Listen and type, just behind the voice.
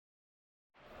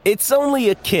It's only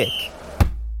a kick,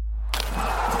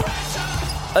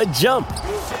 a jump,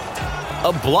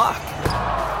 a block.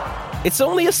 It's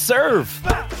only a serve.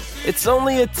 It's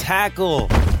only a tackle,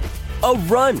 a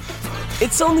run.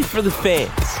 It's only for the fans.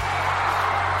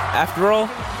 After all,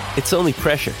 it's only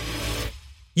pressure.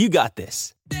 You got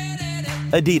this.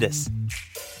 Adidas.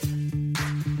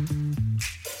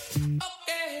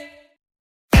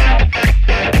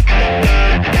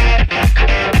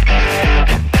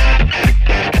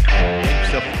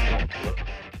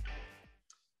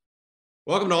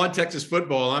 Welcome to On Texas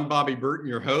Football. I'm Bobby Burton,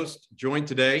 your host, joined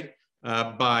today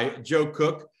by Joe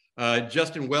Cook.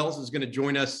 Justin Wells is going to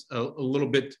join us a little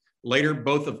bit later,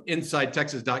 both of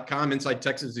InsideTexas.com. Inside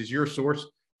Texas is your source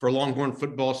for Longhorn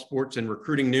football, sports, and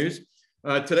recruiting news.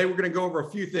 Today, we're going to go over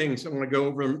a few things. I want to go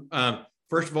over them.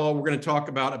 First of all, we're going to talk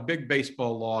about a big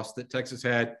baseball loss that Texas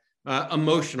had,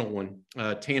 emotional one.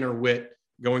 Tanner Witt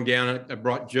going down. I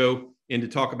brought Joe in to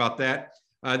talk about that.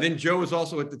 Then Joe was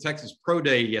also at the Texas Pro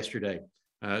Day yesterday.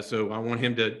 So I want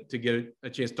him to get a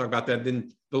chance to talk about that.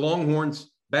 Then the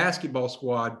Longhorns basketball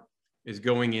squad is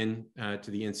going in to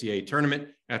the NCAA tournament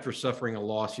after suffering a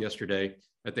loss yesterday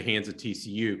at the hands of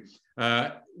TCU.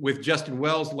 With Justin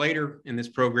Wells later in this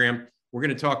program, we're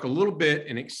going to talk a little bit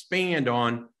and expand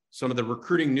on some of the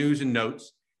recruiting news and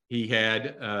notes he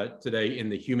had today in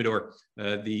the Humidor,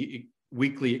 the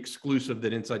weekly exclusive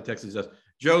that Inside Texas does.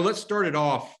 Joe, let's start it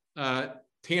off.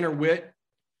 Tanner Witt,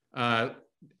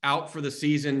 out for the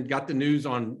season, got the news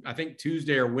on, I think,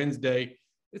 Tuesday or Wednesday.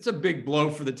 It's a big blow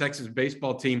for the Texas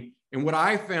baseball team. And what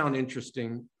I found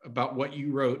interesting about what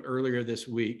you wrote earlier this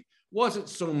week wasn't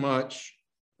so much,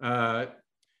 that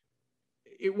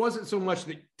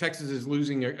Texas is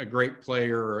losing a great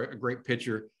player or a great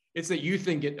pitcher. It's that you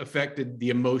think it affected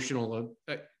the emotional,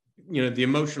 the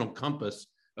emotional compass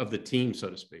of the team,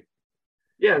 so to speak.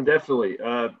 Yeah, definitely.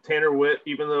 Tanner Witt,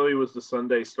 even though he was the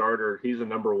Sunday starter, he's a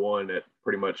number one at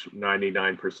pretty much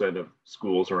 99% of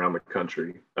schools around the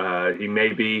country. He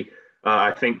may be,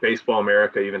 I think Baseball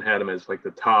America even had him as like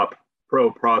the top pro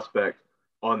prospect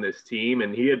on this team,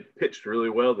 and he had pitched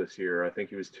really well this year. I think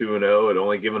he was 2-0, had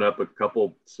only given up a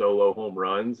couple solo home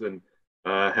runs, and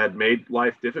had made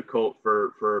life difficult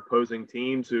for opposing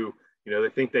teams who, they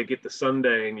think they get the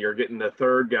Sunday and you're getting the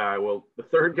third guy. Well, the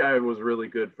third guy was really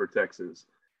good for Texas.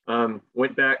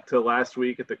 Went back to last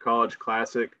week at the College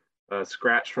Classic,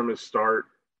 scratched from his start.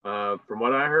 From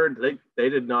what I heard, they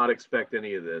did not expect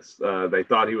any of this. They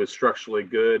thought he was structurally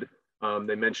good.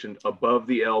 They mentioned above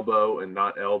the elbow and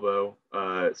not elbow.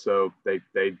 So they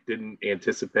didn't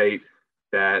anticipate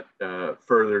that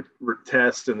further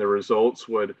tests and the results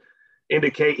would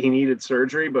indicate he needed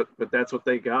surgery, but that's what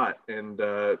they got. And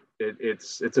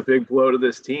it's a big blow to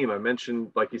this team. I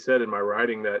mentioned, like you said in my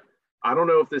writing, that I don't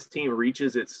know if this team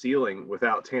reaches its ceiling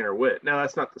without Tanner Witt. Now,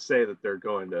 that's not to say that they're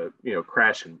going to,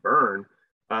 crash and burn,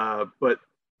 but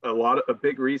a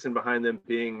big reason behind them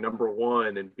being number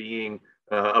one and being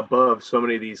above so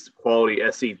many of these quality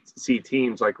SEC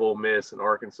teams like Ole Miss and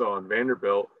Arkansas and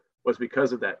Vanderbilt was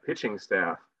because of that pitching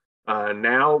staff.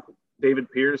 Now,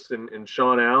 David Pierce and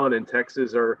Sean Allen in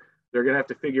Texas they're going to have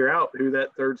to figure out who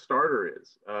that third starter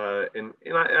is. And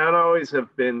I always have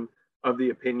been of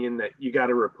the opinion that you got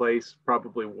to replace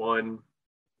probably one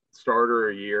starter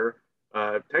a year.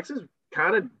 Texas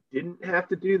kind of didn't have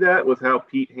to do that with how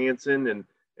Pete Hansen and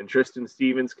Tristan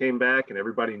Stevens came back, and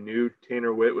everybody knew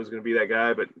Tanner Witt was going to be that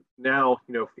guy. But now,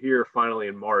 here finally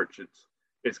in March,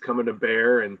 it's coming to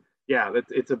bear. And yeah,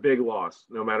 it's a big loss,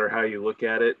 no matter how you look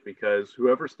at it, because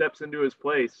whoever steps into his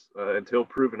place until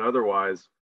proven otherwise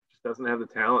just doesn't have the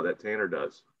talent that Tanner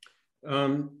does.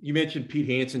 You mentioned Pete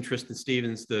Hansen, Tristan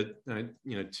Stevens,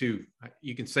 two.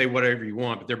 You can say whatever you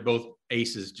want, but they're both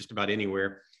aces just about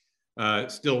anywhere.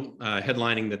 Still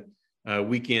headlining the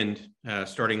weekend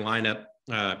starting lineup,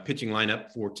 pitching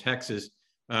lineup for Texas.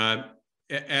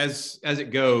 As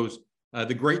it goes,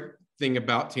 the great thing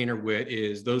about Tanner Witt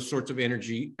is those sorts of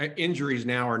injuries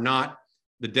now are not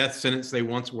the death sentence they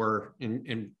once were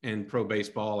in pro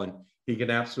baseball, and he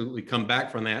can absolutely come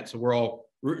back from that. So we're all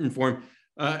rooting for him.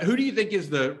 Who do you think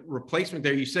is the replacement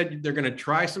there? You said they're going to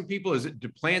try some people. Is it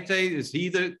Duplantis? Is he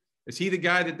the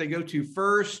guy that they go to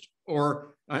first?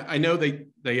 Or I know they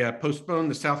postponed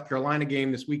the South Carolina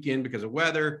game this weekend because of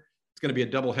weather. It's going to be a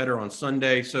doubleheader on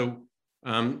Sunday. So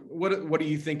what are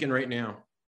you thinking right now?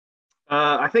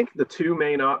 I think the two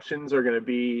main options are going to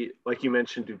be, like you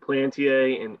mentioned,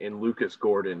 Duplantier and Lucas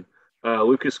Gordon.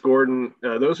 Lucas Gordon,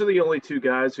 those are the only two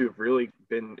guys who have really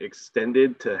been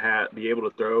extended to be able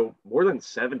to throw more than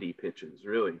 70 pitches,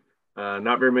 really.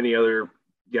 Not very many other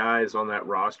guys on that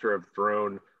roster have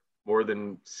thrown more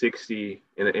than 60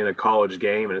 in a college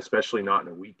game, and especially not in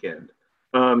a weekend.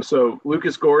 So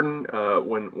Lucas Gordon,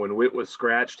 when Witt was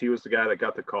scratched, he was the guy that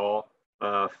got the call.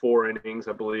 4 innings,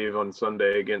 I believe, on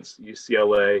Sunday against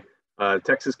UCLA.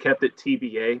 Texas kept it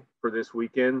TBA for this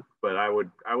weekend, but I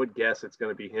would guess it's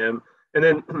going to be him. And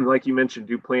then, like you mentioned,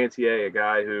 Duplantier, a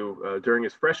guy who during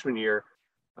his freshman year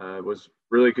was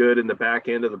really good in the back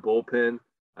end of the bullpen.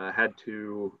 Had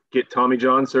to get Tommy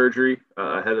John surgery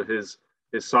ahead of his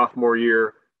sophomore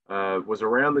year. Was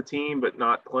around the team but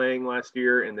not playing last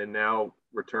year, and then now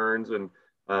returns and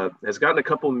has gotten a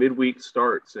couple midweek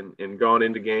starts and gone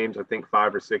into games, I think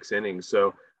 5 or 6 innings.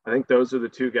 So I think those are the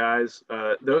 2 guys.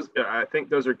 I think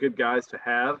those are good guys to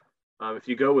have. If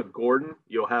you go with Gordon,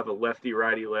 you'll have a lefty,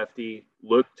 righty, lefty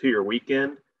look to your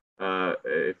weekend.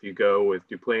 If you go with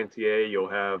Duplantier, you'll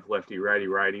have lefty, righty,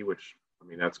 righty, which, I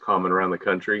mean, that's common around the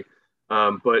country.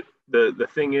 But the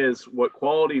thing is, what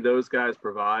quality those guys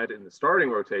provide in the starting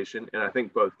rotation, and I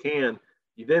think both can,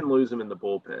 you then lose them in the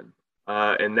bullpen.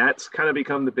 And that's kind of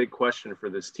become the big question for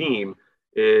this team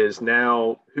is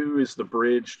now who is the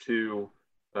bridge to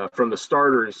from the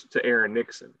starters to Aaron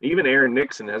Nixon. Even Aaron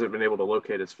Nixon hasn't been able to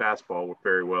locate his fastball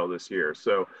very well this year.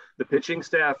 So the pitching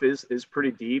staff is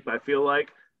pretty deep, I feel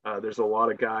like. There's a lot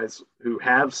of guys who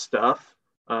have stuff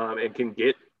and can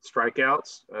get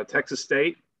strikeouts. Texas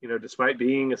State, despite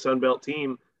being a Sun Belt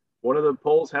team, one of the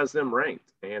polls has them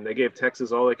ranked, and they gave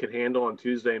Texas all they could handle on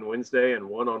Tuesday and Wednesday and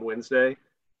won on Wednesday.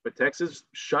 But Texas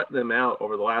shut them out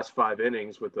over the last 5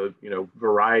 innings with a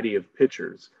variety of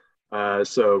pitchers.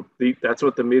 So that's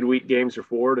what the midweek games are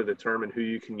for, to determine who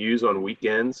you can use on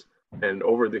weekends. And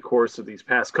over the course of these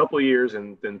past couple of years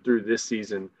and then through this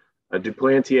season,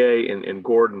 Duplantier and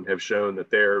Gordon have shown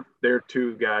that they're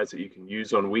 2 guys that you can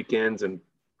use on weekends and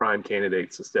prime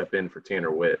candidates to step in for Tanner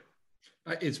Witt.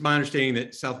 It's my understanding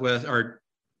that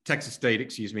Texas State,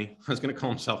 excuse me, I was going to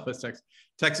call them Southwest Texas.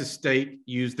 Texas State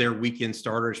used their weekend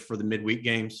starters for the midweek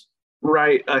games.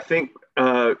 Right. I think,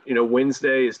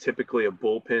 Wednesday is typically a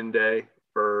bullpen day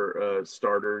for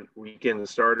weekend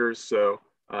starters. So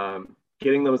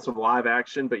getting them some live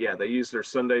action. But, yeah, they use their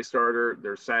Sunday starter,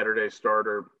 their Saturday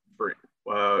starter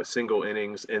for single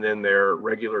innings, and then their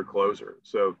regular closer.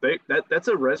 So that's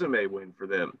a resume win for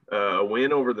them. A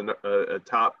win over the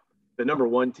number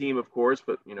 1 team, of course,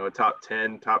 but, a top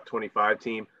 10, top 25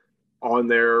 team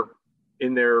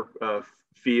in their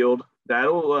field.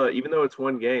 That'll, even though it's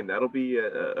 1 game, that'll be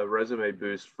a resume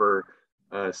boost for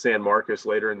San Marcos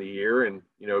later in the year. And,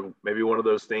 maybe one of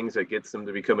those things that gets them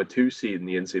to become a 2 seed in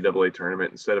the NCAA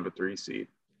tournament instead of a 3 seed.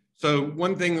 So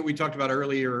one thing that we talked about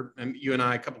earlier, you and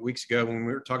I, a couple of weeks ago when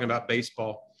we were talking about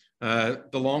baseball, the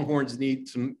Longhorns need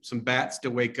some bats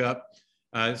to wake up.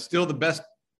 Still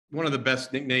one of the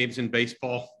best nicknames in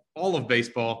baseball, all of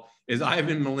baseball, is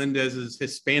Ivan Melendez's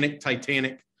Hispanic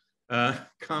Titanic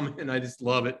comment. I just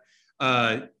love it.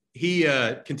 He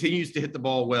continues to hit the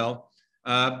ball well.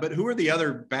 But who are the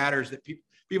other batters that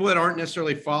people that aren't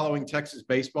necessarily following Texas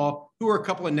baseball, who are a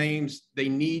couple of names they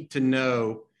need to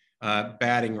know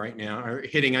batting right now or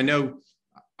hitting? I know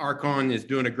Archon is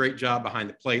doing a great job behind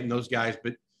the plate and those guys,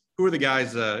 but who are the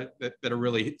guys that are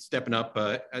really stepping up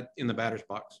in the batter's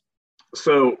box?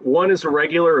 So one is a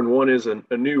regular and one is a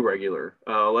new regular.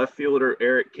 Left fielder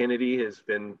Eric Kennedy has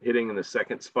been hitting in the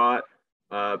 2nd spot,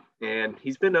 and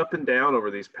he's been up and down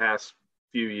over these past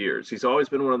few years. He's always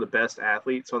been one of the best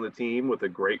athletes on the team with a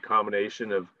great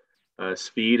combination of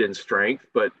speed and strength,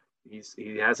 but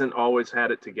he hasn't always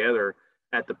had it together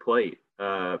at the plate.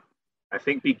 I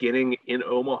think beginning in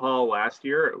Omaha last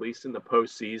year, at least in the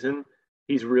postseason,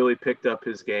 he's really picked up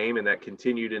his game, and that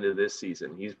continued into this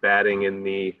season. He's batting in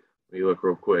the – let me look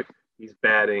real quick. He's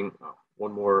batting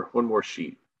one more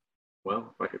sheet.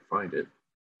 Well, if I could find it.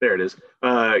 There it is.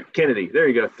 Kennedy, there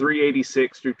you go.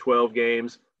 386 through 12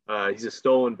 games. He's a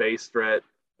stolen base threat.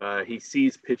 He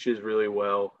sees pitches really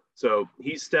well. So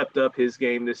he's stepped up his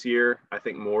game this year, I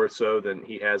think more so than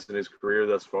he has in his career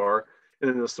thus far. And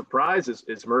then the surprise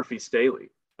is Murphy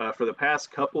Staley. For the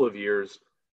past couple of years,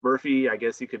 Murphy, I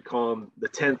guess you could call him the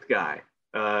 10th guy.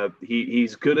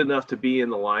 He's good enough to be in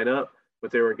the lineup, but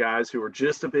there were guys who were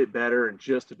just a bit better and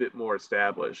just a bit more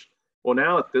established. Well,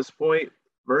 now at this point,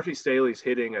 Murphy Staley's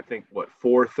hitting, I think,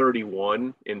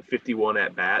 431 in 51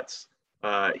 at-bats.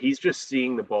 He's just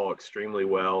seeing the ball extremely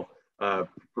well.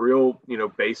 Real,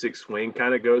 basic swing,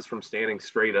 kind of goes from standing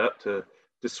straight up to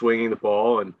swinging the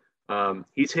ball. And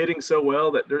he's hitting so well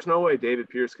that there's no way David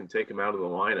Pierce can take him out of the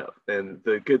lineup. And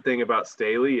the good thing about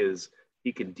Staley is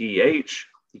he can DH.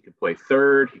 He can play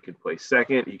third, he can play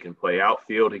second, he can play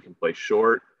outfield, he can play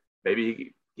short.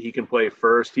 Maybe he can play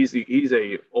first. He's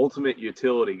a ultimate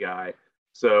utility guy.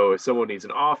 So if someone needs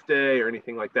an off day or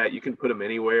anything like that, you can put him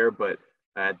anywhere. But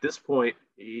at this point,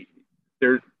 you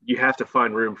have to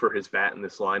find room for his bat in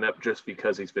this lineup just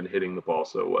because he's been hitting the ball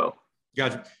so well.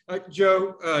 Gotcha.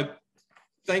 Joe,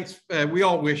 thanks. We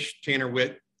all wish Tanner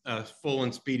Witt full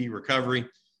and speedy recovery.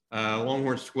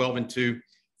 Longhorns 12-2,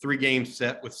 3 games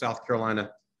set with South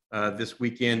Carolina this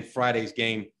weekend. Friday's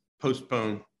game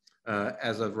postponed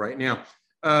as of right now.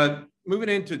 Moving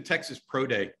into Texas Pro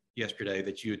Day yesterday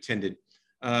that you attended,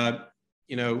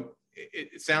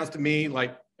 it sounds to me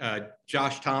like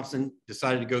Josh Thompson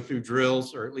decided to go through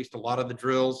drills, or at least a lot of the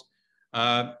drills.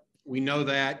 We know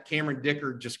that Cameron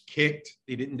Dicker just kicked.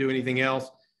 He didn't do anything else.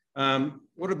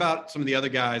 What about some of the other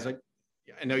guys?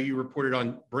 I know you reported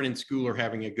on Brennan Schooler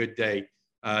having a good day.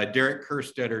 Derek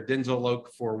Kerstetter, Denzel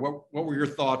Okafor. What were your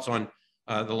thoughts on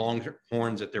the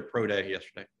Longhorns at their pro day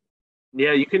yesterday?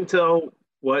 Yeah, you can tell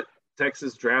what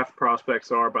Texas draft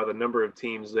prospects are by the number of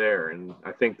teams there. And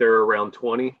I think they're around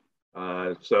 20.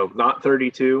 So not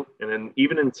 32. And then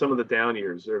even in some of the down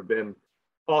years, there have been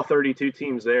all 32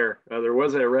 teams there. There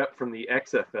was a rep from the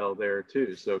XFL there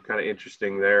too. So kind of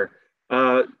interesting there.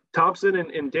 Thompson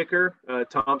and Dicker.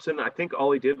 Thompson, I think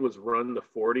all he did was run the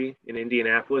 40 in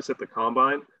Indianapolis at the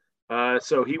Combine.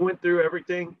 So he went through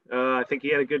everything. I think he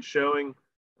had a good showing,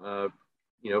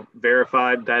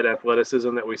 verified that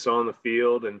athleticism that we saw on the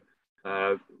field, and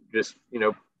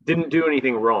didn't do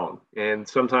anything wrong. And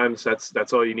sometimes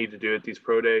that's all you need to do at these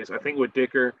pro days. I think with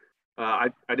Dicker, I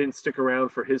didn't stick around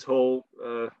for his whole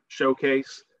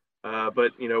showcase,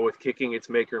 but with kicking, it's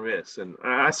make or miss. And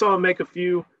I saw him make a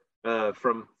few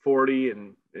from 40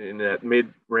 and in that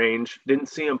mid range. Didn't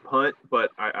see him punt, but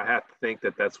I have to think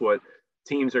that that's what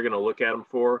teams are going to look at him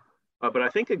for. But I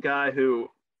think a guy who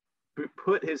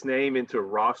put his name into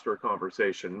roster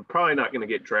conversation, probably not going to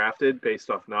get drafted based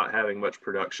off not having much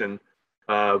production,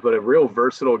 but a real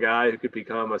versatile guy who could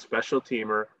become a special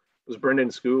teamer was Brendan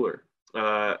Schooler.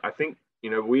 I think,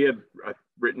 we had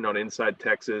written on Inside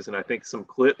Texas, and I think some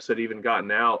clips had even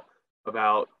gotten out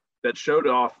about that showed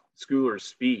off Schooler's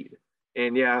speed.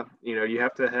 And yeah, you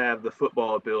have to have the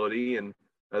football ability, and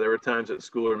there were times that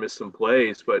Schooler missed some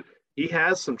plays, but he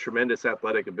has some tremendous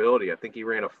athletic ability. I think he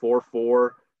ran a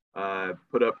 4.4,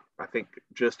 put up, I think,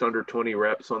 just under 20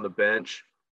 reps on the bench,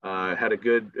 had a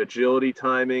good agility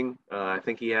timing. I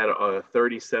think he had a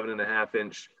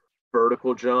 37.5-inch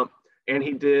vertical jump, and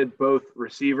he did both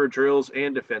receiver drills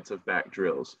and defensive back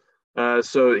drills.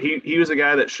 So he was a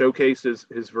guy that showcased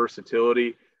his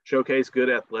versatility, showcased good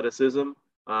athleticism.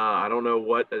 I don't know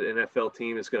what an NFL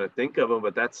team is going to think of him,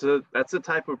 but that's a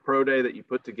type of pro day that you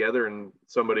put together, and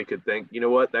somebody could think,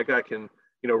 that guy can,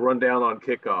 run down on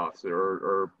kickoffs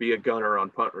or be a gunner on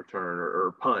punt return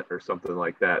or punt or something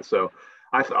like that. So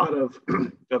I thought of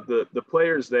the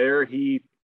players there, he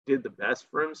did the best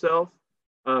for himself.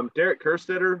 Derek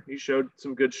Kerstetter, he showed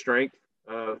some good strength,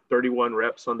 31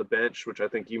 reps on the bench, which I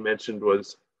think you mentioned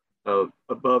was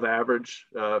above average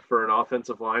for an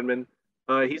offensive lineman.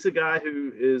 He's a guy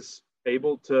who is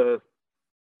able to,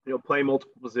 play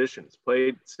multiple positions,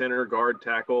 played center, guard,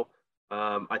 tackle.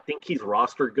 I think he's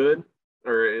roster good,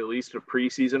 or at least a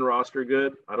preseason roster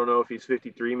good. I don't know if he's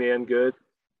 53-man good,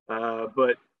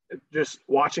 but just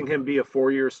watching him be a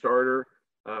 4-year starter,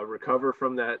 recover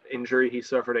from that injury he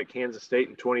suffered at Kansas State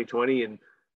in 2020, and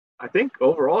I think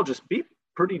overall just be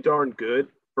pretty darn good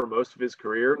for most of his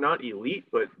career. Not elite,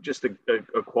 but just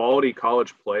a quality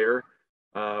college player.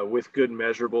 With good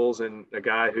measurables, and a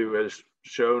guy who has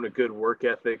shown a good work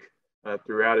ethic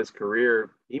throughout his career.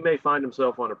 He may find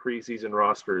himself on a preseason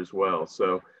roster as well.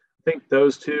 So I think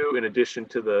those two, in addition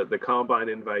to the combine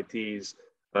invitees,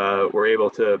 were able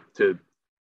to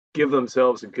give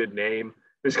themselves a good name.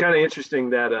 It's kind of interesting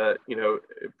that,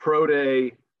 pro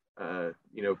day,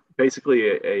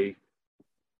 basically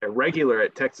a regular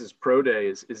at Texas Pro Day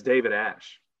is David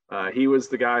Ash. He was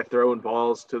the guy throwing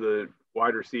balls to the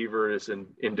wide receivers and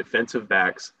in defensive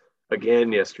backs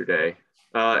again yesterday.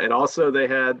 And also they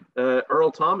had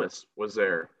Earl Thomas was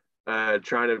there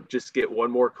trying to just get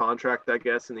one more contract, I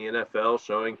guess, in the NFL,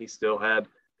 showing he still had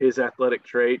his athletic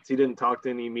traits. He didn't talk to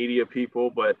any media people,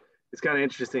 but it's kind of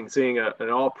interesting seeing an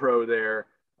all-pro there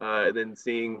and then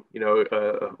seeing,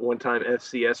 a one-time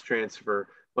FCS transfer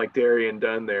like Darian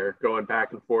Dunn there going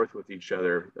back and forth with each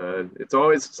other.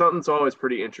 Something's always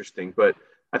pretty interesting, but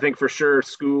I think for sure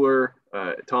Schooler,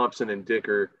 Thompson, and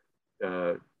Dicker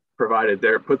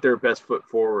put their best foot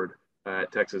forward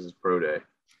at Texas's pro day.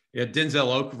 Yeah,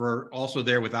 Denzel Okafor also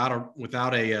there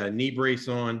without a knee brace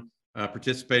on,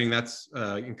 participating. That's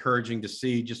encouraging to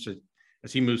see, just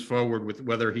as he moves forward with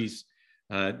whether he's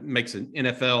makes an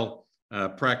NFL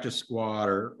practice squad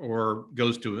or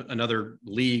goes to another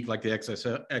league like the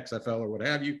XFL or what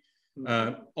have you.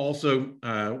 Also,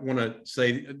 want to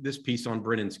say this piece on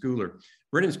Brennan Schooler.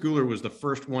 Brennan Schooler was the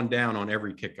first one down on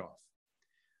every kickoff,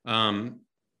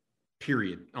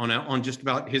 period, on just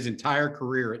about his entire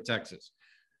career at Texas.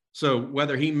 So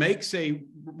whether he makes a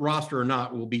roster or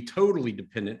not will be totally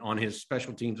dependent on his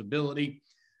special teams ability,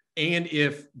 and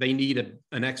if they need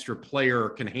an extra player or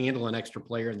can handle an extra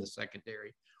player in the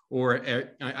secondary, or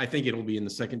I think it'll be in the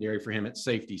secondary for him at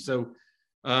safety. So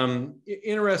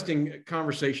interesting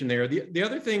conversation there. The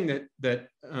other thing that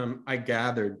I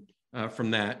gathered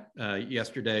from that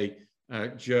yesterday,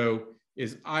 Joe,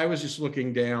 is I was just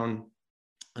looking down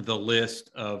the list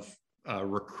of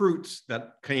recruits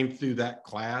that came through that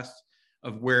class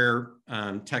of where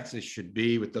Texas should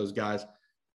be with those guys.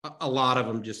 A lot of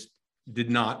them just did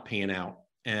not pan out.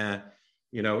 And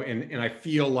I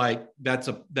feel like that's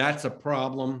a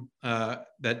problem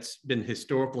that's been a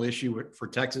historical issue for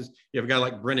Texas. You have a guy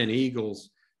like Brennan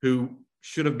Eagles, who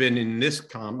should have been in this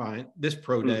combine, this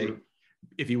pro day,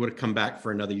 if he would have come back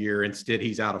for another year. Instead,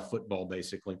 he's out of football,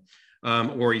 basically.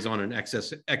 Or he's on an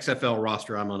XFL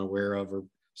roster I'm unaware of. Or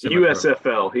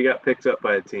USFL. He got picked up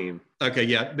by a team. Okay,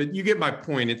 yeah, but you get my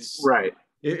point. It's right.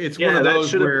 It's one of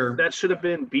those where that should have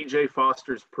been BJ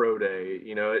Foster's pro day.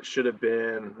 It should have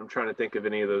been. I'm trying to think of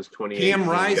any of those 28 Cam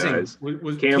Rising guys.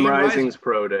 was Cam Rising's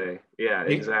pro day. Yeah,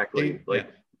 exactly.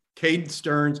 Cade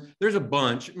Stearns. There's a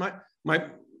bunch. My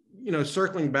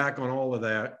circling back on all of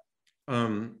that,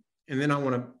 and then I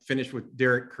want to finish with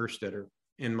Derek Kerstetter.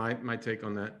 And my take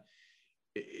on that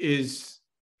is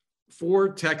for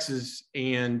Texas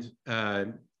and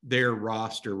their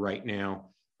roster right now.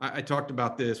 I talked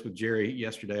about this with Jerry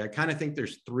yesterday. I kind of think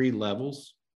there's three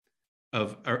levels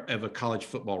of a college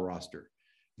football roster.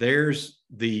 There's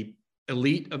the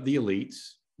elite of the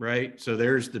elites, right? So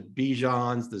there's the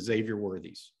Bijans, the Xavier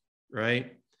Worthies,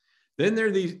 right? Then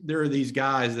there are these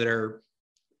guys that are,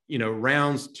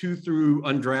 rounds 2 through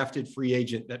undrafted free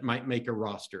agent that might make a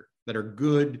roster, that are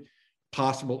good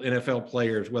possible NFL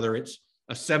players, whether it's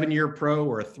a 7-year pro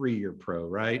or a 3-year pro,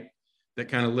 right? That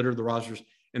kind of litter the rosters.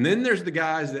 And then there's the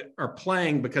guys that are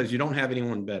playing because you don't have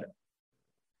anyone better,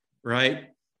 right?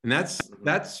 And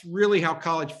that's really how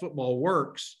college football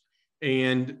works.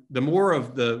 And the more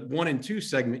of the 1 and 2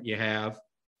 segment you have,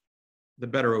 the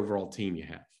better overall team you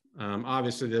have.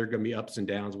 Obviously, there are going to be ups and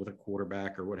downs with a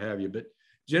quarterback or what have you. But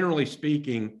generally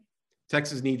speaking,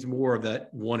 Texas needs more of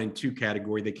that 1 and 2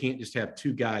 category. They can't just have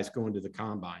 2 guys going to the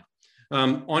combine.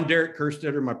 On Derek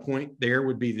Kerstetter, my point there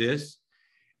would be this.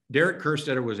 Derek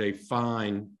Kerstetter was a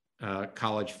fine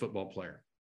college football player.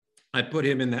 I put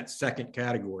him in that second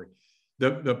category.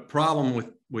 The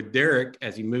problem with Derek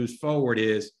as he moves forward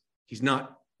is he's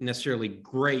not necessarily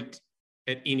great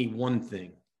at any one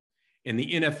thing. And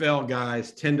the NFL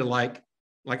guys tend to like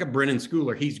a Brennan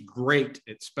Schooler. He's great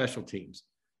at special teams.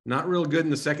 Not real good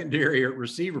in the secondary or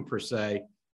receiver per se,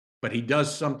 but he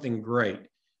does something great.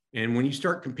 And when you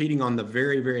start competing on the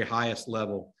very, very highest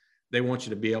level, they want you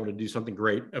to be able to do something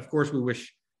great. Of course, we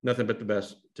wish nothing but the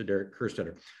best to Derek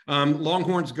Kerstetter.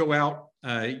 Longhorns go out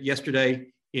yesterday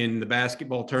in the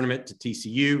basketball tournament to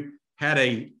TCU, had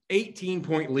a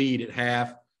 18-point lead at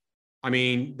half. I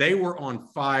mean, they were on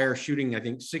fire, shooting, I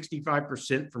think,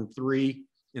 65% from 3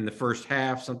 in the first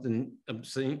half, something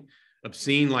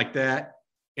obscene like that.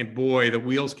 And boy, the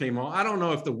wheels came off. I don't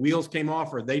know if the wheels came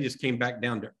off or they just came back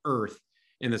down to earth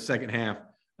in the second half.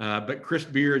 But Chris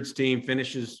Beard's team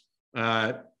finishes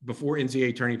before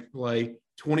NCAA tournament play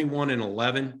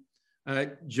 21-11.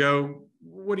 Joe,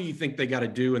 what do you think they got to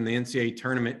do in the NCAA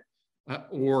tournament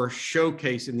or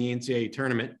showcase in the NCAA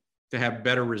tournament to have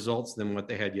better results than what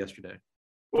they had yesterday?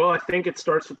 Well, I think it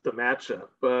starts with the matchup.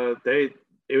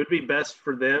 It would be best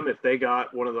for them if they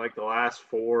got one of the last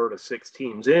 4 to 6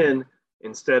 teams in,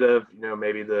 instead of,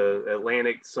 maybe the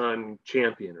Atlantic Sun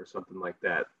champion or something like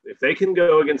that. If they can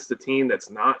go against a team that's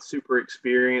not super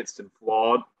experienced and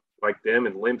flawed like them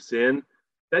and limps in,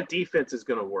 that defense is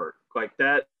going to work. Like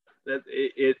that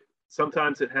it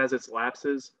sometimes it has its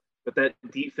lapses, but that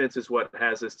defense is what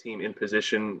has this team in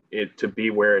position to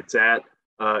be where it's at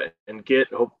and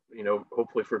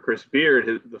hopefully for Chris Beard,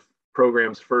 the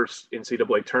program's first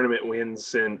NCAA tournament win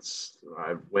since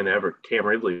whenever Cam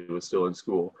Ridley was still in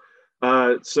school.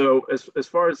 So as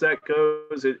far as that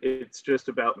goes, it's just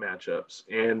about matchups.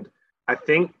 And I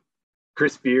think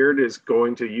Chris Beard is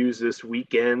going to use this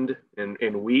weekend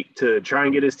and week to try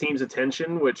and get his team's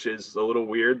attention, which is a little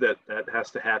weird that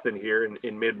has to happen here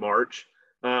in mid-March.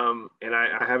 And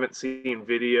I haven't seen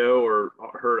video or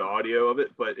heard audio of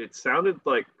it, but it sounded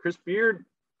like Chris Beard,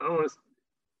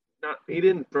 he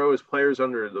didn't throw his players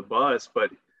under the bus,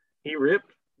 but he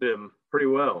ripped them pretty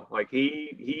well. Like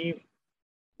he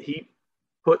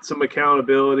put some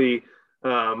accountability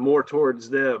more towards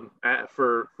them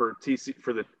for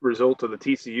the result of the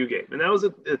TCU game, and that was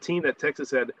a team that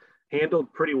Texas had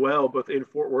handled pretty well, both in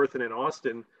Fort Worth and in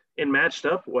Austin, and matched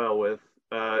up well with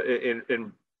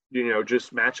in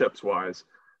just matchups wise.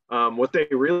 What they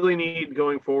really need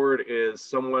going forward is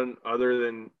someone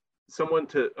around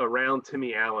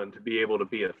Timmy Allen to be able to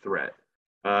be a threat.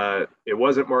 It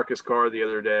wasn't Marcus Carr the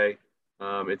other day.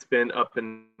 It's been up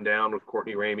and down with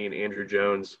Courtney Ramey and Andrew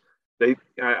Jones.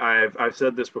 I've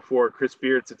said this before. Chris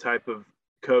Beard's the type of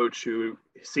coach who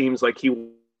seems like he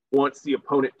wants the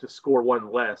opponent to score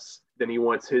one less than he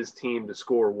wants his team to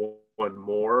score one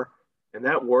more, and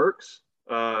that works,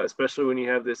 especially when you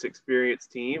have this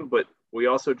experienced team. But we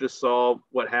also just saw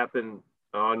what happened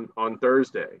on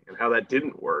Thursday and how that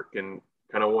didn't work, and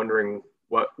kind of wondering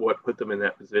what put them in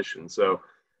that position. So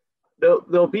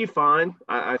they'll be fine.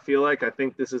 I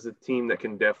think this is a team that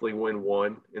can definitely win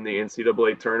one in the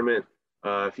NCAA tournament.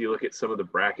 If you look at some of the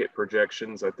bracket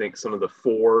projections, I think some of the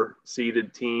 4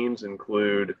 seeded teams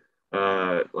include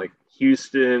like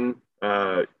Houston,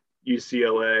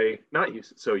 UCLA,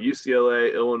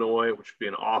 UCLA, Illinois, which would be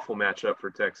an awful matchup for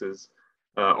Texas,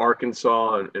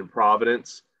 Arkansas and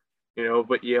Providence.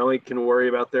 But you only can worry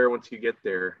about there once you get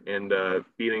there, and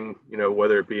beating,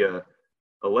 whether it be a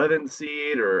 11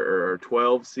 seed or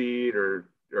 12 seed or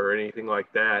anything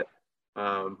like that.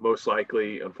 Most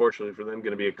likely, unfortunately for them,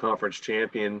 going to be a conference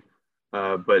champion.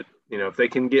 But if they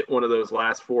can get one of those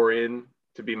last 4 in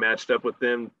to be matched up with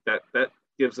them, that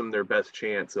gives them their best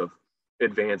chance of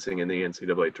advancing in the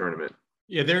NCAA tournament.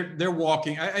 Yeah, they're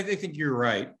walking. I think you're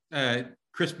right.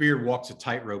 Chris Beard walks a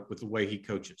tightrope with the way he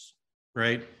coaches,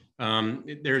 right?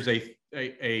 There's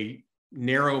a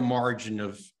narrow margin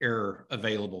of error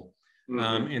available.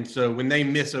 Mm-hmm. And so when they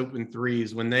miss open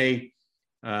threes, when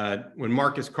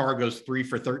Marcus Carr goes 3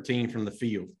 for 13 from the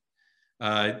field,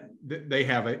 they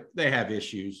have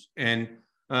issues. And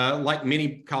like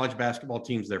many college basketball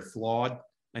teams, they're flawed.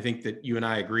 I think that you and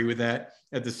I agree with that.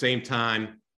 At the same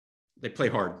time, they play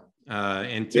hard.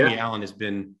 And Timmy Allen has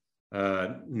been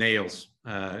nails.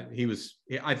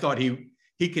 I thought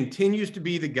he continues to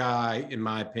be the guy, in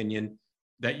my opinion,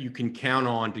 that you can count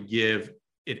on to give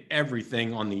it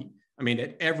everything in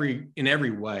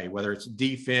every way, whether it's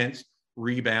defense,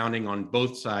 rebounding on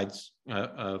both sides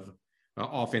of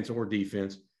offense or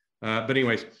defense. But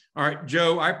anyways, all right,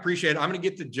 Joe, I appreciate it. I'm going to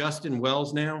get to Justin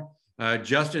Wells now.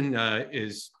 Justin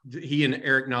he and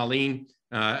Eric Nahlin,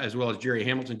 as well as Jerry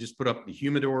Hamilton, just put up the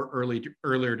Humidor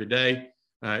earlier today.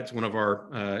 It's one of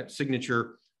our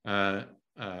signature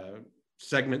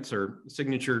segments or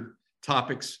signature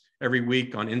topics every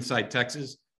week on Inside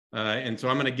Texas. And so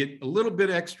I'm going to get a little bit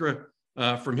extra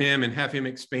from him and have him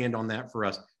expand on that for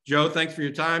us. Joe, thanks for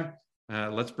your time.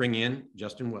 Let's bring in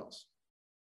Justin Wells.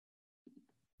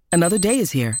 Another day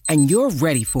is here, and you're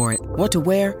ready for it. What to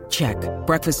wear? Check.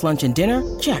 Breakfast, lunch, and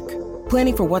dinner? Check.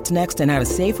 Planning for what's next and how to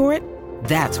save for it?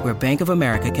 That's where Bank of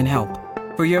America can help.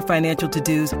 For your financial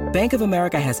to-dos, Bank of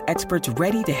America has experts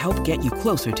ready to help get you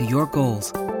closer to your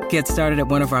goals. Get started at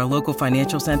one of our local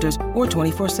financial centers or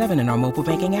 24/7 in our mobile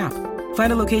banking app.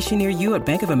 Find a location near you at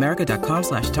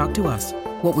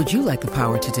bankofamerica.com/talktous. What would you like the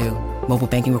power to do? Mobile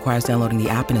banking requires downloading the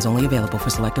app and is only available for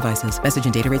select devices. Message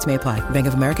and data rates may apply. Bank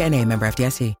of America NA, member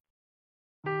FDIC.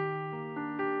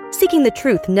 Seeking the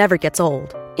truth never gets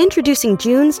old. Introducing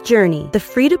June's Journey, the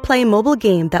free-to-play mobile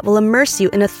game that will immerse you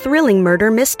in a thrilling murder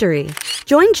mystery.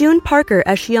 Join June Parker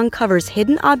as she uncovers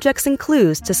hidden objects and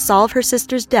clues to solve her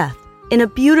sister's death in a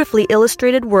beautifully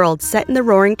illustrated world set in the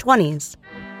Roaring '20s.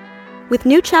 With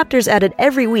new chapters added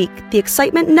every week, the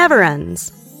excitement never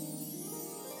ends.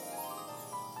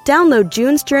 Download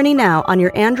June's Journey now on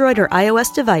your Android or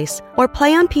iOS device, or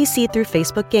play on PC through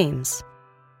Facebook Games.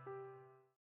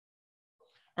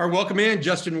 All right, welcome in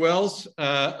Justin Wells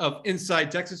of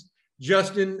Inside Texas.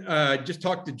 Justin, just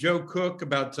talked to Joe Cook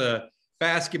about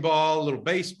basketball, a little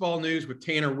baseball news with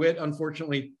Tanner Witt,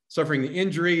 unfortunately suffering the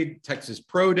injury, Texas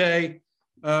Pro Day.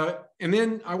 And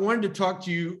then I wanted to talk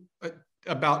to you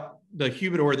about the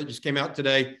Humidor that just came out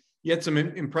today. You had some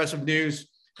impressive news.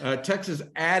 Texas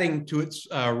adding to its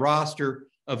roster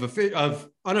of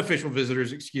unofficial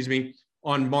visitors,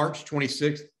 on March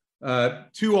 26th.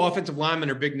 2 offensive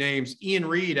linemen are big names: Ian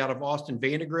Reed out of Austin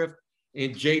Vandegrift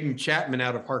and Jaden Chapman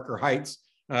out of Harker Heights.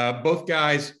 Both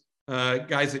guys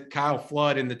that Kyle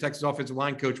Flood and the Texas offensive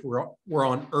line coach were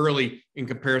on early in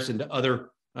comparison to other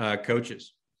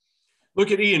coaches.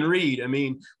 Look at Ian Reed. I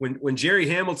mean, when Jerry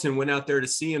Hamilton went out there to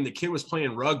see him, the kid was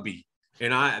playing rugby.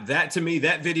 And that to me,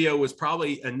 that video was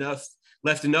probably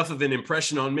left enough of an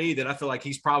impression on me that I feel like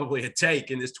he's probably a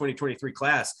take in this 2023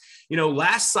 class.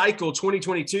 Last cycle,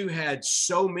 2022 had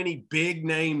so many big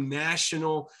name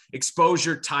national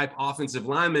exposure type offensive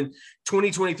linemen.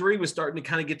 2023 was starting to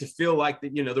kind of get to feel like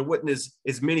that, there wasn't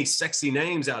as many sexy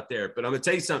names out there. But I'm going to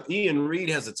tell you something, Ian Reed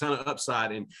has a ton of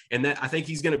upside, and that I think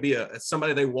he's going to be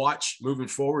somebody they watch moving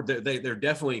forward. They're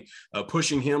definitely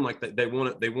pushing him like they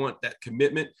want that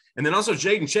commitment. And then also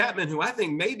Jaden Chapman, who I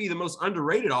think may be the most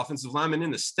underrated offensive lineman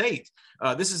in the state.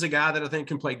 This is a guy that I think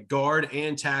can play guard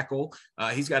and tackle.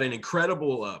 He's got an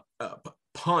incredible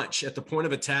punch at the point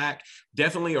of attack,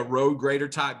 definitely a road grader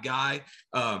type guy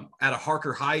out of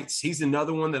Harker Heights. He's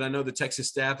another one that I know the Texas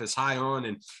staff is high on,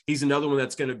 and he's another one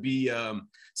that's going to be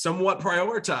somewhat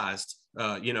prioritized,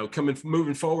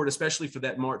 moving forward, especially for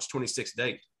that March 26th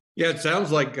date. Yeah, it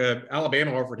sounds like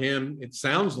Alabama offered him. It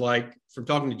sounds like, from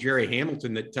talking to Jerry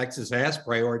Hamilton, that Texas has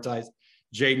prioritized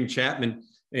Jaden Chapman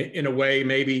in a way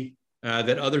maybe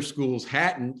that other schools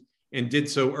hadn't, and did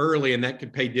so early, and that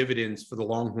could pay dividends for the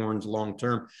Longhorns long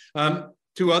term.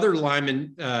 Two other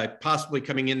linemen possibly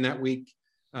coming in that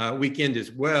weekend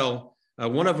as well.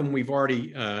 One of them we've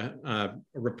already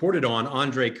reported on,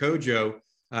 Andre Kojo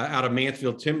out of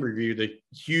Mansfield Timberview, the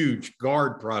huge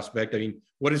guard prospect. I mean,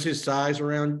 what is his size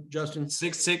around, Justin?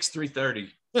 6'6", 330.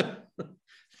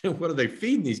 What are they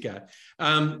feeding these guys?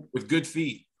 With good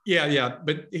feet. Yeah.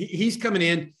 But he's coming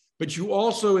in. But you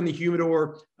also in the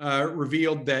Humidor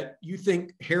revealed that you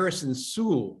think Harrison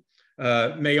Sewell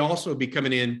may also be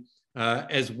coming in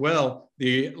as well,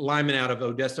 the lineman out of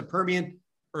Odessa Permian,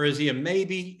 or is he a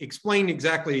maybe? Explain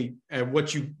exactly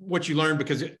what you learned,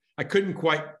 because I couldn't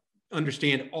quite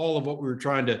understand all of what we were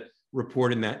trying to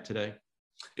report in that today.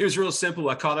 It was real simple.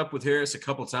 I caught up with Harris a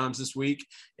couple of times this week,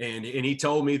 and he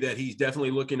told me that he's definitely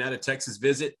looking at a Texas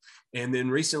visit. And then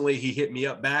recently he hit me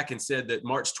up back and said that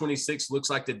March 26th looks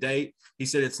like the date. He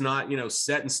said it's not,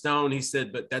 set in stone. He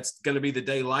said, but that's going to be the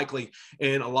day likely.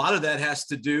 And a lot of that has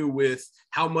to do with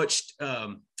how much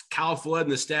Kyle Flood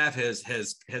and the staff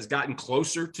has gotten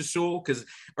closer to Sewell, because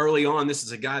early on, this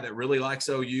is a guy that really likes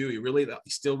OU. He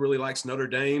still really likes Notre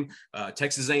Dame.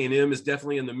 Texas A&M is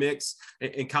definitely in the mix,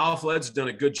 and Kyle Flood's done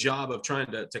a good job of trying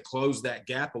to close that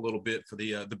gap a little bit for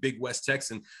the Big West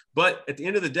Texan. But at the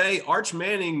end of the day, Arch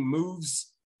Manning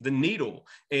moves the needle,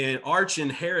 and Arch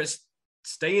and Harris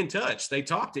stay in touch. They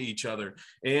talk to each other.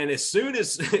 And as soon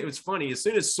as it was funny, as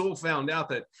soon as Sewell found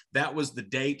out that was the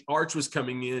date Arch was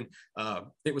coming in,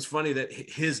 it was funny that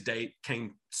his date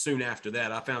came soon after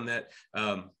that. I found that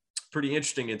pretty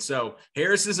interesting. And so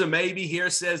Harris is a maybe.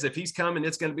 Harris says if he's coming,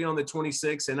 it's going to be on the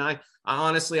 26th. And I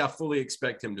honestly fully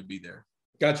expect him to be there.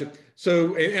 Gotcha.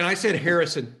 So, and I said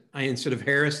Harrison instead of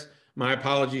Harris. My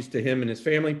apologies to him and his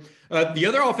family. The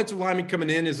other offensive lineman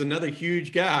coming in is another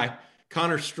huge guy,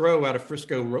 Connor Stroh out of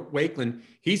Frisco Wakeland.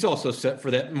 He's also set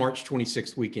for that March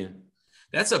 26th weekend.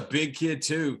 That's a big kid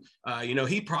too.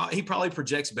 He probably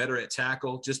projects better at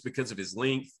tackle just because of his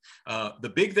length.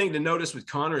 The big thing to notice with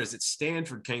Connor is that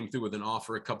Stanford came through with an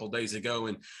offer a couple days ago,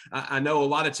 and I know a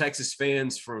lot of Texas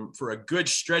fans for a good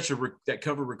stretch of that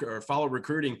cover or follow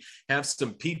recruiting have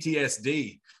some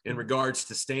PTSD in regards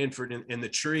to Stanford and the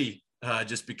tree,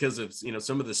 just because of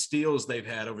some of the steals they've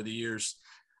had over the years.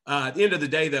 At the end of the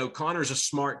day, though, Connor's a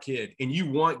smart kid, and you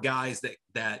want guys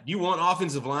that you want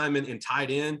offensive linemen and tight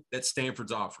end that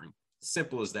Stanford's offering.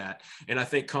 Simple as that. And I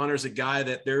think Connor's a guy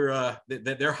that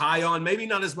they're high on, maybe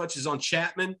not as much as on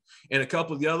Chapman and a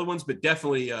couple of the other ones, but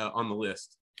definitely on the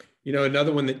list.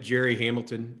 Another one that Jerry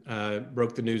Hamilton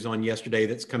broke the news on yesterday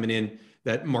that's coming in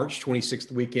that March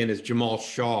 26th weekend is Jamal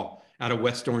Shaw out of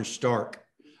West Orange Stark.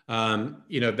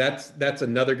 That's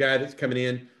another guy that's coming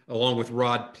in along with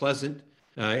Rod Pleasant.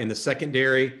 In the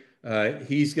secondary,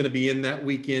 he's going to be in that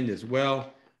weekend as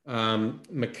well.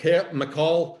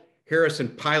 McCall Harrison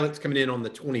Pilot's coming in on the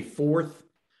 24th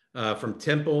from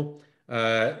Temple.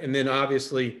 And then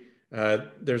obviously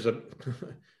there's a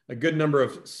good number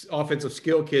of offensive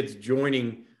skill kids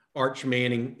joining Arch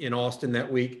Manning in Austin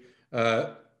that week.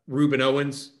 Reuben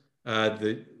Owens,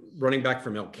 the running back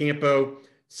from El Campo.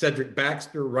 Cedric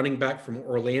Baxter, running back from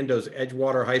Orlando's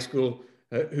Edgewater High School,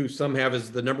 who some have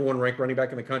as the number one ranked running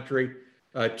back in the country.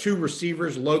 Two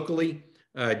receivers locally,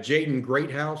 Jaden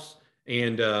Greathouse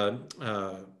and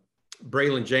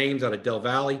Braylon James out of Del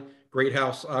Valley.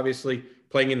 Greathouse, obviously,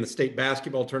 playing in the state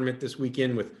basketball tournament this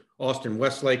weekend with Austin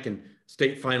Westlake and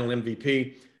state final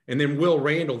MVP. And then Will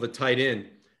Randall, the tight end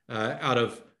out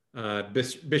of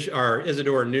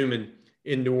Isidore Newman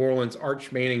in New Orleans,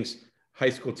 Arch Manning's high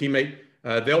school teammate.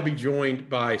 They'll be joined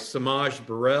by Samaj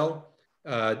Burrell,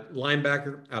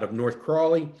 linebacker out of North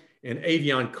Crawley, and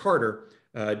Avion Carter,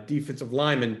 defensive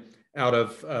lineman out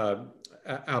of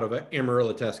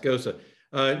Amarillo, Tascosa.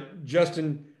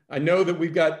 Justin, I know that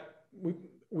we've got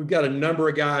a number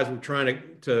of guys we're trying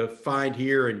to find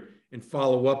here and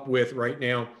follow up with right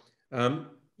now.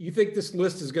 You think this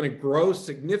list is going to grow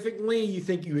significantly? You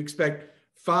think you expect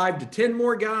 5 to 10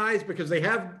 more guys, because they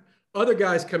have other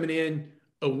guys coming in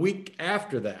a week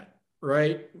after that,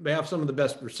 right? They have some of the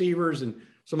best receivers and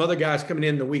some other guys coming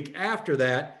in the week after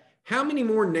that. How many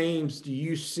more names do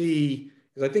you see?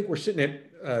 Because I think we're sitting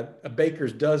at a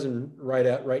baker's dozen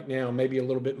right now, maybe a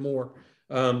little bit more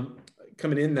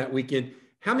coming in that weekend.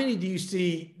 How many do you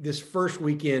see this first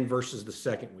weekend versus the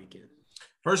second weekend?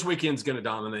 First weekend's going to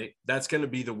dominate. That's going to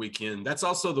be the weekend. That's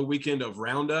also the weekend of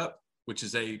Roundup, which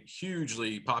is a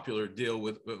hugely popular deal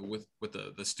with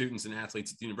the students and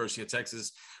athletes at the University of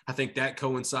Texas. I think that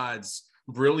coincides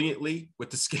brilliantly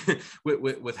with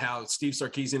with how Steve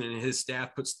Sarkisian and his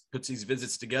staff puts these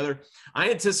visits together. I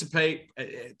anticipate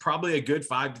probably a good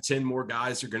 5 to 10 more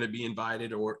guys are going to be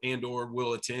invited or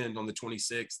will attend on the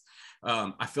 26th.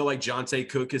 I feel like Jonte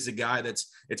Cook is a guy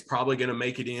it's probably going to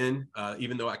make it in,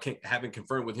 even though haven't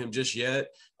confirmed with him just yet.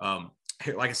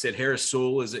 Like I said, Harris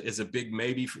Sewell is a big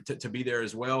maybe to be there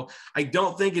as well. I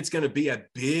don't think it's going to be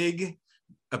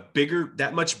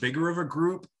that much bigger of a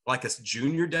group like a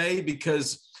junior day,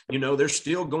 because they're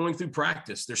still going through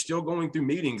practice. They're still going through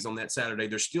meetings on that Saturday.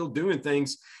 They're still doing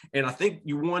things. And I think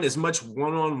you want as much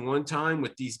one-on-one time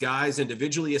with these guys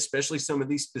individually, especially some of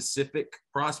these specific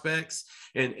prospects.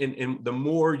 And the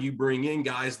more you bring in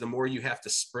guys, the more you have to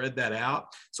spread that out.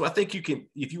 So I think you can,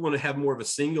 if you want to have more of a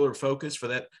singular focus for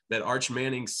that Arch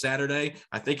Manning Saturday,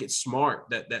 I think it's smart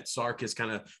that Sark has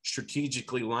kind of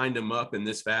strategically lined them up in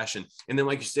this fashion. And then,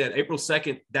 like you said, April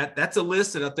 2nd, that's a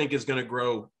list that I think is going to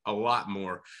grow a lot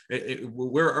more.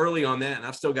 We're early on that, and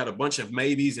I've still got a bunch of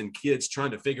maybes and kids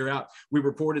trying to figure out. We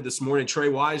reported this morning, Trey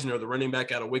Wisner, the running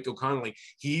back out of Waco Connolly,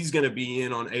 he's going to be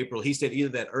in on April. He said either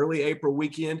that early April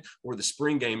weekend or the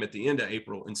spring game at the end of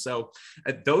April. And so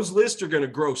those lists are going to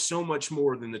grow so much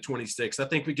more than the 26th. I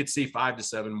think we could see 5 to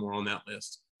 7 more on that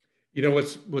list.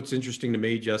 What's interesting to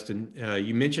me, Justin,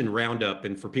 you mentioned Roundup,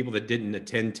 and for people that didn't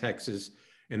attend Texas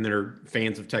and that are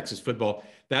fans of Texas football,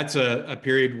 that's a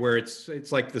period where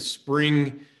it's like the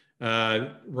spring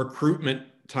recruitment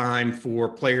time for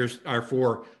players or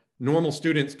for normal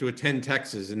students to attend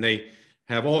Texas. And they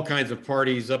have all kinds of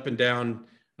parties up and down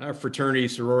fraternity,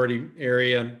 sorority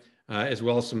area, as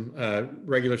well as some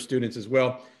regular students as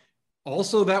well.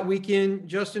 Also that weekend,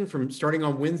 Justin, from starting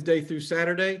on Wednesday through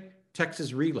Saturday,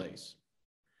 Texas relays.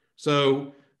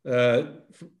 So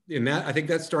in that, I think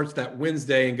that starts that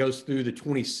Wednesday and goes through the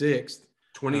 26th,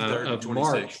 23rd of 26th.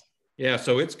 March. Yeah,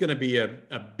 so it's going to be a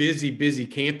busy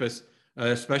campus,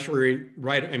 especially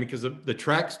because of the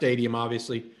track stadium,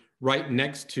 obviously, right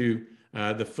next to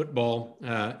the football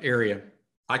area.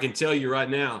 I can tell you right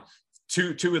now,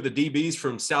 two of the DBs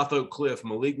from South Oak Cliff,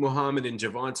 Malik Muhammad and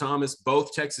Javon Thomas,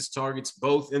 both Texas targets,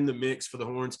 both in the mix for the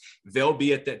Horns. They'll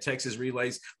be at that Texas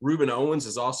relays. Reuben Owens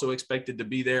is also expected to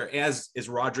be there, as is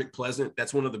Roderick Pleasant.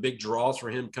 That's one of the big draws for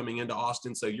him coming into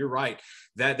Austin. So you're right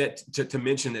that to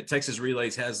mention that Texas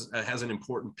relays has an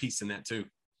important piece in that too.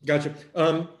 Gotcha.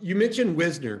 You mentioned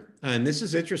Wisner, and this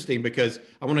is interesting because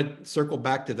I want to circle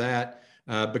back to that.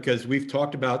 Because we've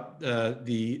talked about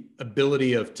the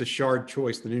ability of Tashard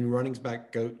Choice, the new running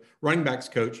backs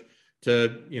coach,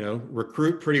 to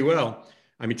recruit pretty well.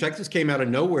 I mean, Texas came out of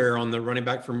nowhere on the running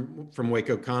back from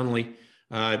Waco Connolly.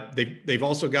 They've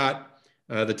also got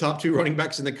the top 2 running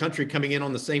backs in the country coming in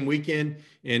on the same weekend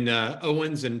in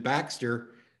Owens and Baxter.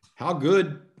 How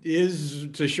good is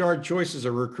Tashard Choice as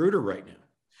a recruiter right now?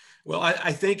 Well,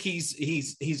 I think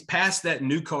he's past that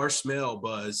new car smell,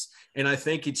 Buzz, and I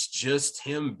think it's just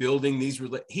him building these.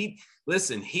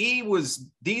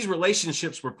 These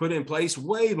relationships were put in place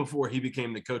way before he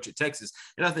became the coach at Texas,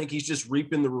 and I think he's just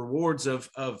reaping the rewards of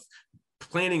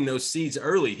planting those seeds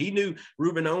early. He knew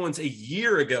Reuben Owens a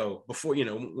year ago before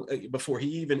he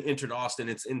even entered Austin.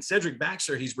 It's in Cedric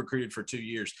Baxter. He's recruited for 2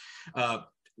 years.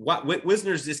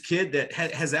 Wisner's this kid that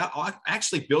has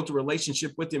actually built a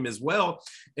relationship with him as well.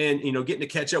 And, getting to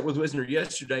catch up with Wisner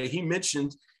yesterday, he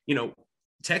mentioned,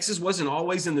 Texas wasn't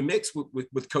always in the mix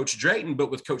with Coach Drayton, but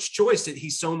with Coach Choice,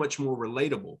 he's so much more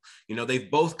relatable.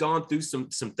 They've both gone through some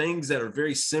things that are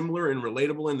very similar and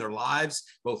relatable in their lives,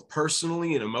 both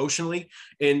personally and emotionally.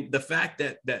 And the fact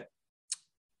that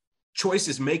Choice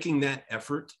is making that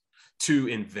effort to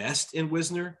invest in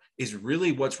Wisner is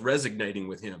really what's resonating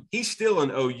with him. He's still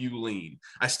an OU lean.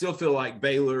 I still feel like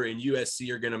Baylor and USC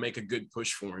are going to make a good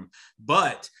push for him.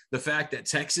 But the fact that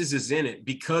Texas is in it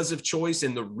because of choice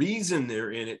and the reason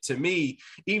they're in it, to me,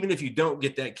 even if you don't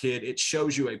get that kid, it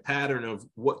shows you a pattern of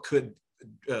what could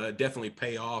definitely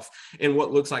pay off and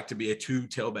what looks like to be a 2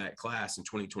 tailback class in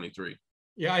 2023.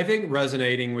 Yeah, I think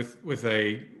resonating with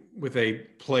a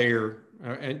player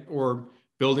or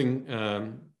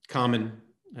building common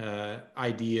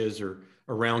ideas or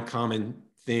around common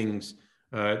things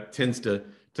tends to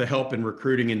help in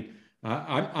recruiting. And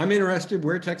I'm interested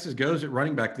where Texas goes at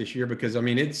running back this year, because I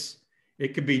mean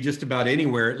it could be just about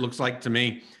anywhere, it looks like to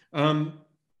me.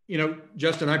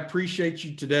 Justin, I appreciate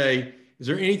you today. Is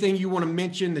there anything you want to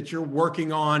mention that you're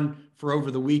working on for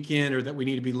over the weekend or that we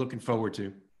need to be looking forward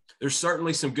to? There's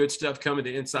certainly some good stuff coming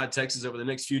to Inside Texas over the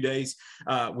next few days.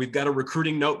 We've got a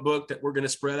recruiting notebook that we're going to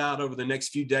spread out over the next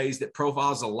few days that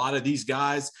profiles a lot of these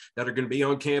guys that are going to be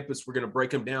on campus. We're going to break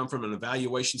them down from an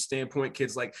evaluation standpoint,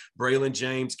 kids like Braylon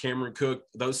James, Cameron Cook,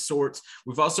 those sorts.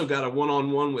 We've also got a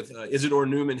one-on-one with Isidore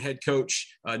Newman head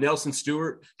coach. Nelson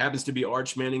Stewart happens to be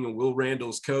Arch Manning and Will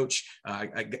Randall's coach.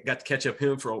 I got to catch up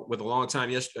with a long time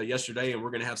yesterday, and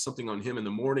we're going to have something on him in the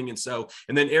morning. And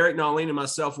then Eric Nalin and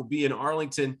myself will be in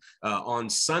Arlington on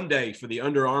Sunday for the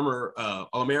Under Armour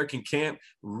All-American Camp.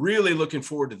 Really looking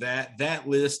forward to that. That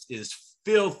list is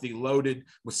filthy loaded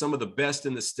with some of the best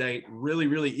in the state. Really,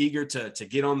 really eager to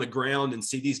get on the ground and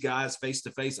see these guys face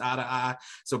to face, eye to eye.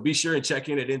 So be sure and check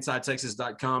in at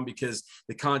InsideTexas.com because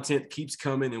the content keeps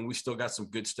coming and we still got some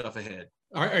good stuff ahead.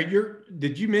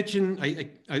 Did you mention,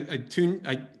 I tuned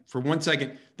for 1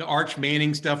 second, the Arch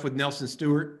Manning stuff with Nelson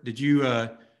Stewart? Did you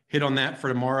hit on that for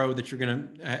tomorrow, that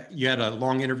you had a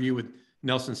long interview with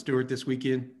Nelson Stewart this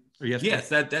weekend or yesterday? Yes,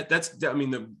 that's I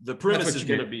mean, the premise is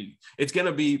going to be, it's going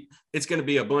to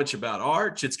be a bunch about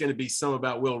Arch. It's going to be some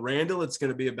about Will Randall. It's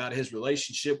going to be about his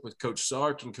relationship with Coach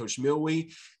Sark and Coach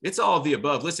Milwee. It's all of the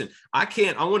above. Listen, I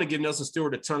want to give Nelson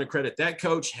Stewart a ton of credit. That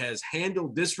coach has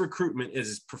handled this recruitment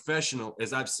as professional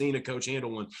as I've seen a coach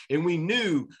handle one. And we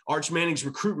knew Arch Manning's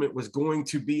recruitment was going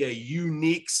to be a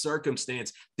unique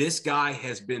circumstance. This guy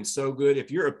has been so good.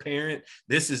 If you're a parent,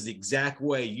 this is the exact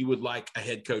way you would like a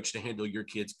head coach to handle your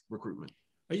kid's recruitment.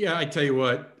 Yeah, I tell you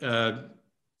what,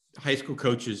 high school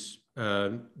coaches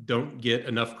don't get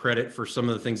enough credit for some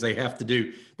of the things they have to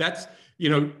do. That's,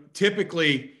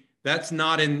 typically that's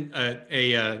not in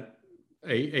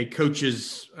a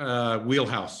coach's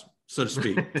wheelhouse, so to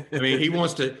speak. I mean,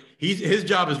 his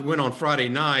job is win on Friday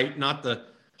night, not to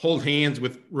hold hands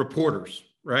with reporters,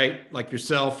 right? Like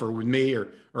yourself or with me or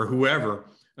whoever.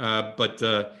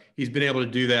 But he's been able to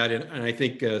do that. And I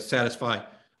think satisfy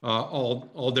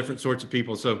all different sorts of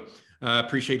people. So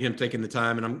appreciate him taking the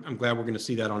time, and I'm glad we're going to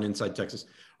see that on Inside Texas.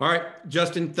 All right,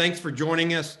 Justin, thanks for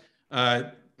joining us.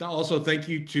 Also, thank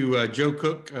you to Joe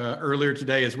Cook earlier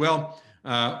today as well.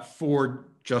 For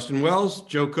Justin Wells,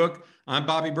 Joe Cook, I'm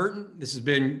Bobby Burton. This has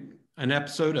been an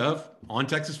episode of On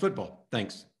Texas Football.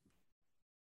 Thanks.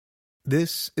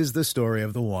 This is the story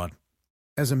of the one.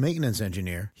 As a maintenance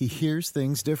engineer, he hears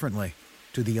things differently.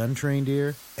 To the untrained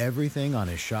ear, everything on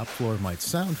his shop floor might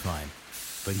sound fine,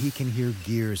 but he can hear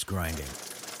gears grinding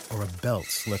or a belt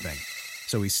slipping.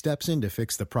 So he steps in to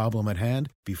fix the problem at hand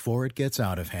before it gets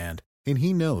out of hand. And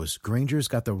he knows Grainger's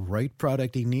got the right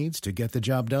product he needs to get the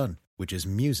job done, which is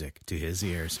music to his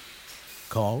ears.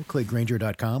 Call, click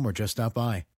Grainger.com, or just stop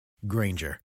by.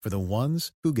 Grainger, for the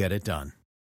ones who get it done.